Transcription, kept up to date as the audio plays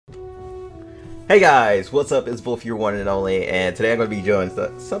Hey guys, what's up? It's Volf, your one and only, and today I'm going to be doing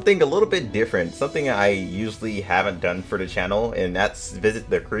something a little bit different, something I usually haven't done for the channel, and that's visit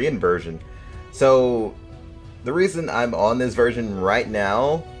the Korean version. So, the reason I'm on this version right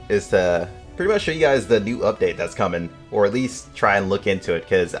now is to pretty much show you guys the new update that's coming, or at least try and look into it,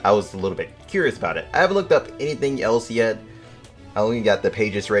 because I was a little bit curious about it. I haven't looked up anything else yet. I only got the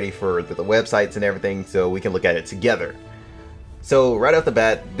pages ready for the websites and everything, so we can look at it together. So, right off the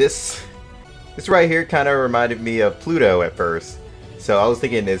bat, This right here kind of reminded me of Pluto at first. So I was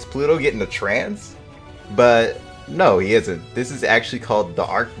thinking, is Pluto getting a trans? But no, he isn't. This is actually called the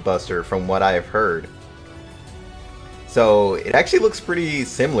Arcbuster from what I have heard. So it actually looks pretty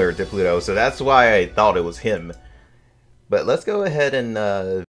similar to Pluto, so that's why I thought it was him. But let's go ahead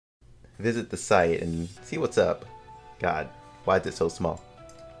and visit the site and see what's up. God, why is it so small?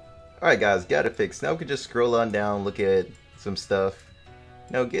 Alright guys, got it fixed. Now we can just scroll on down, look at some stuff.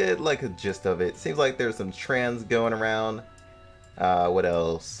 Now get like a gist of it. Seems like there's some trans going around. What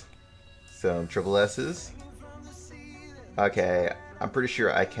else? Some triple S's. Okay, I'm pretty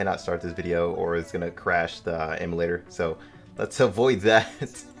sure I cannot start this video or it's gonna crash the emulator. So let's avoid that.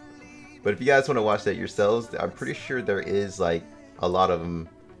 But if you guys want to watch that yourselves, I'm pretty sure there is like a lot of them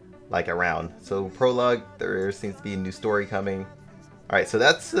like around. So prologue, there seems to be a new story coming. Alright, so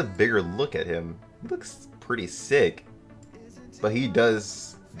that's a bigger look at him. He looks pretty sick. But he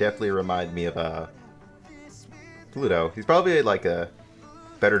does definitely remind me of Pluto. He's probably like a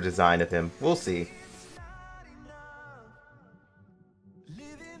better design of him. We'll see.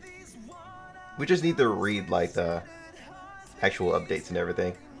 We just need to read like the actual updates and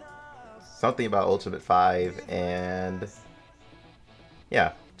everything. Something about Ultimate 5 and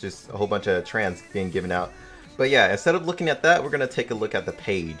yeah, just a whole bunch of trans being given out. But yeah, instead of looking at that, we're going to take a look at the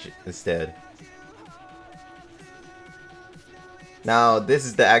page instead. Now, this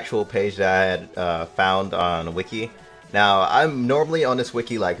is the actual page that I had found on Wiki. Now, I'm normally on this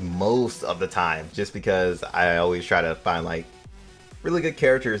wiki like most of the time, just because I always try to find like really good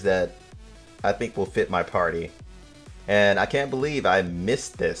characters that I think will fit my party. And I can't believe I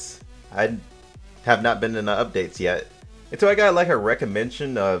missed this. I have not been in the updates yet. Until I got like a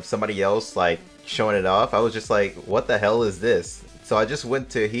recommendation of somebody else like showing it off, I was just like, what the hell is this? So I just went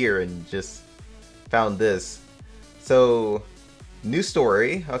to here and just found this. So new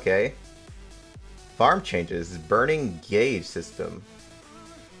story, okay. Farm changes, burning gauge system.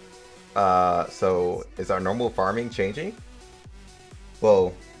 So is our normal farming changing?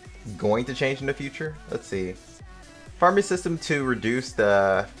 Well, going to change in the future? Let's see. Farming system to reduce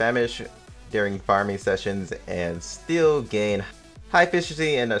the famish during farming sessions and still gain high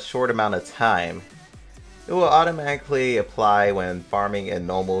efficiency in a short amount of time. It will automatically apply when farming in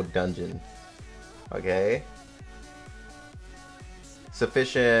normal dungeon. Okay.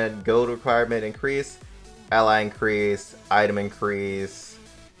 Sufficient gold requirement increase, ally increase, item increase.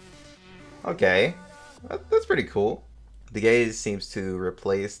 Okay, that's pretty cool. The gauge seems to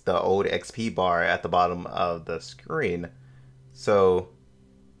replace the old XP bar at the bottom of the screen. So,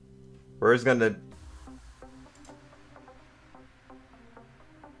 where's gonna...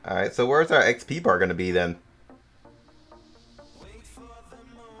 Alright, so where's our XP bar gonna be then?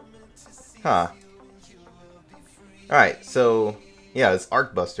 Huh. Alright, so... yeah, it's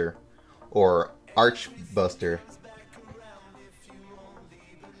Arcbuster, or Archbuster.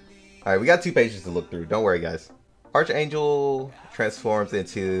 Alright, we got two pages to look through. Don't worry, guys. Archangel transforms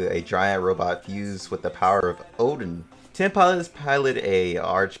into a giant robot fused with the power of Odin. 10 pilots pilot a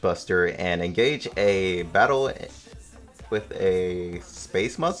Archbuster and engage a battle with a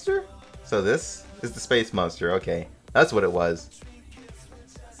space monster? So this is the space monster, okay. That's what it was.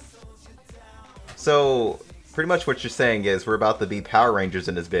 So... pretty much what you're saying is we're about to be Power Rangers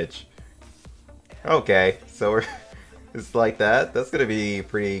in this bitch. Okay, so we're it's like that. That's gonna be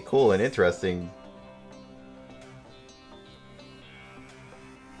pretty cool and interesting.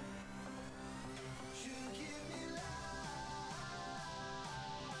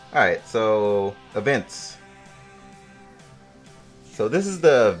 Alright, so events. So this is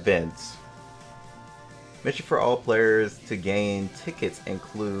the event. Mission for all players to gain tickets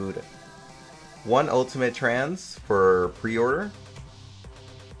include 1 ultimate trans for pre-order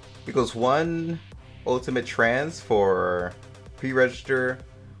equals 1 ultimate trans for pre-register,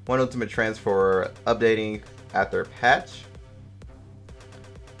 1 ultimate trans for updating after patch,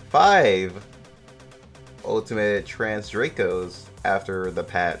 5 ultimate trans Dracos after the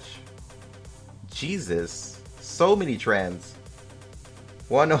patch. Jesus, so many trans.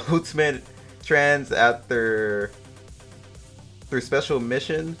 1 ultimate trans after through special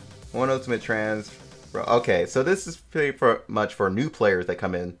mission. 1 ultimate trans. Okay, so this is pretty much for new players that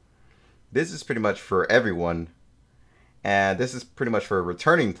come in. This is pretty much for everyone. And this is pretty much for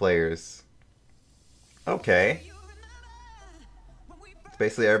returning players. Okay.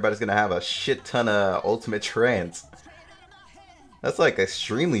 Basically, everybody's gonna have a shit ton of ultimate trance. That's like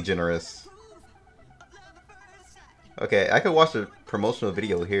extremely generous. Okay, I could watch a promotional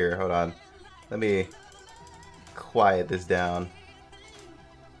video here. Hold on. Let me quiet this down.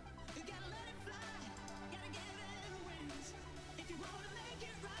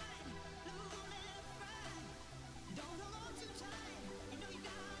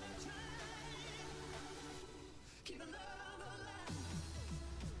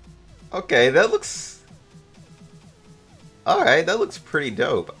 Okay, that looks... Alright, that looks pretty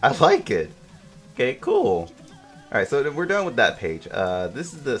dope. I like it. Okay, cool. Alright, so we're done with that page.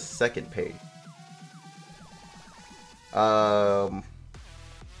 This is the second page.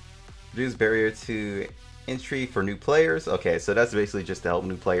 Reduce barrier to entry for new players. Okay, so that's basically just to help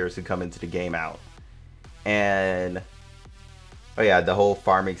new players who come into the game out. And... oh yeah, the whole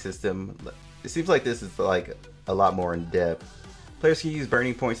farming system. It seems like this is like a lot more in depth. Players can use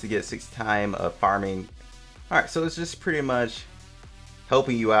burning points to get 6 times of farming. Alright, so it's just pretty much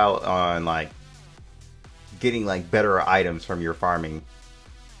helping you out on like getting like better items from your farming.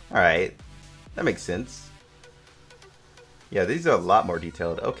 Alright, that makes sense. Yeah, these are a lot more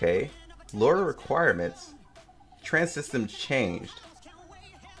detailed. Okay. Lore requirements. Trans system changed.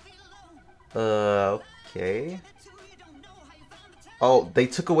 Okay. Oh, they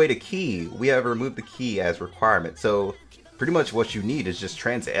took away the key. We have removed the key as requirement. So pretty much what you need is just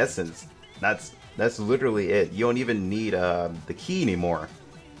trans essence. That's literally it. You don't even need the key anymore.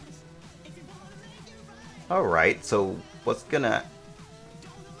 Alright, so what's gonna...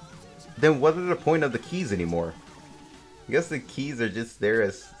 then what are the point of the keys anymore? I guess the keys are just there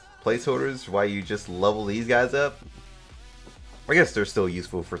as placeholders while you just level these guys up. I guess they're still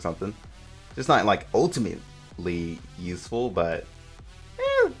useful for something. Just not like ultimately useful, but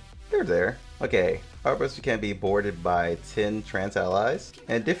they're there. Okay, Artbuster can be boarded by 10 trans allies,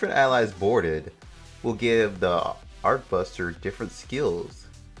 and different allies boarded will give the Artbuster different skills.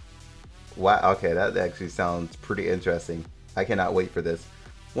 Wow, okay, that actually sounds pretty interesting. I cannot wait for this.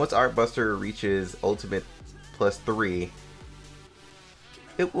 Once Artbuster reaches Ultimate +3,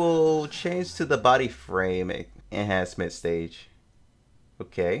 it will change to the body frame enhancement stage.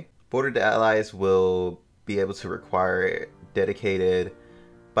 Okay. Boarded allies will be able to require dedicated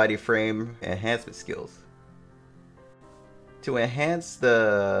body frame enhancement skills. To enhance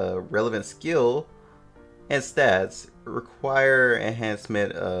the relevant skill and stats, require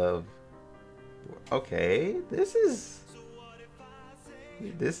enhancement of... okay, this is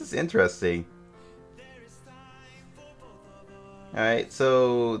interesting. Alright,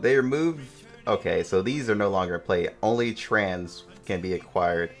 so they removed... okay, so these are no longer in play. Only trans can be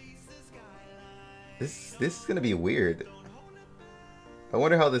acquired. This is gonna be weird. I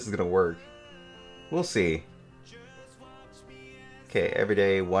wonder how this is gonna work. We'll see. Okay,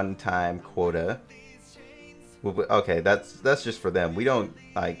 everyday one-time quota. Okay, that's just for them. We don't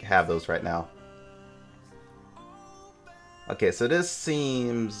like have those right now. Okay, so this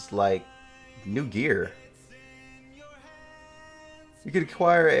seems like new gear. You can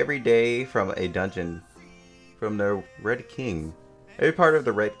acquire every day from a dungeon from the Red King. Every part of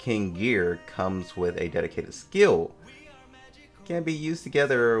the Red King gear comes with a dedicated skill. Can be used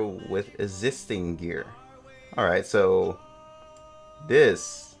together with existing gear. Alright, so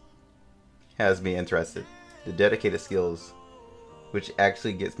this has me interested. The dedicated skills, which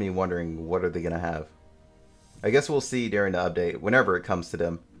actually gets me wondering what are they gonna have. I guess we'll see during the update, whenever it comes to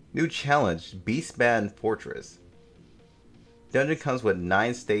them. New challenge, Beastman Fortress. Dungeon comes with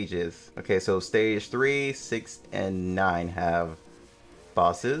 9 stages. Okay, so stage 3, 6, and 9 have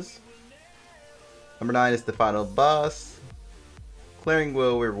bosses. Number 9 is the final boss. Clearing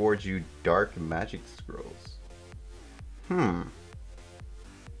will reward you dark magic scrolls. Dungeon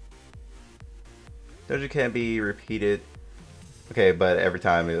can be repeated. Okay, but every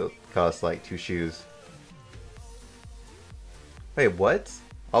time it costs like 2 shoes. Wait, what?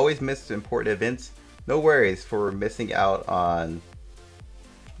 Always miss important events? No worries for missing out on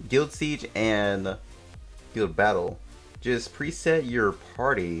Guild Siege and Guild Battle. Just preset your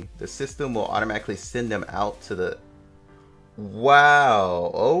party. The system will automatically send them out to the...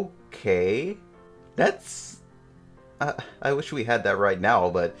 wow, okay. That's... I wish we had that right now,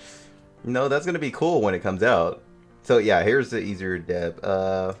 but... no, that's gonna be cool when it comes out. So yeah, here's the easier deb.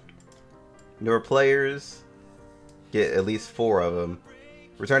 Newer players get at least 4 of them.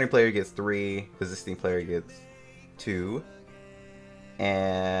 Returning player gets 3. Existing player gets 2.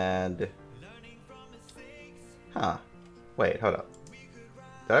 And... huh. Wait, hold up.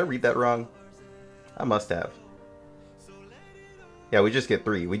 Did I read that wrong? I must have. Yeah, we just get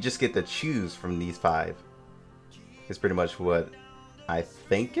 3. We just get to choose from these 5. It's pretty much what I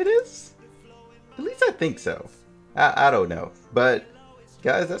think it is. At least I think so. I don't know. But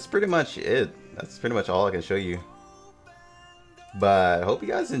guys, that's pretty much it. That's pretty much all I can show you. But I hope you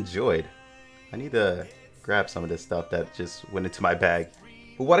guys enjoyed. I need to grab some of this stuff that just went into my bag.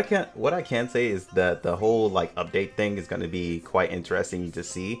 But what I can say is that the whole like update thing is going to be quite interesting to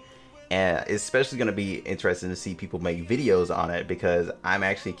see, and especially going to be interesting to see people make videos on it, because I'm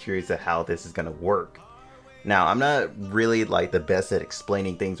actually curious at how this is going to work. Now, I'm not really like the best at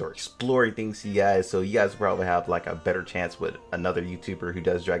explaining things or exploring things to you guys, so you guys probably have like a better chance with another YouTuber who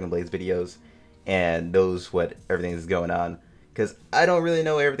does Dragon Blaze videos and knows what everything is going on. Because I don't really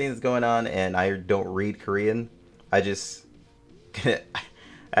know everything that's going on, and I don't read Korean. I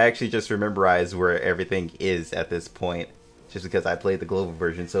actually just memorize where everything is at this point, just because I played the global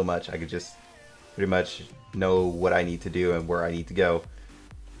version so much. I could just pretty much know what I need to do and where I need to go.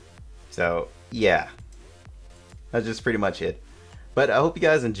 So yeah, that's just pretty much it. But I hope you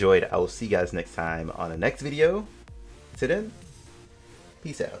guys enjoyed. I will see you guys next time on the next video. Till then,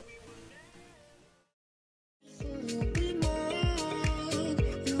 peace out.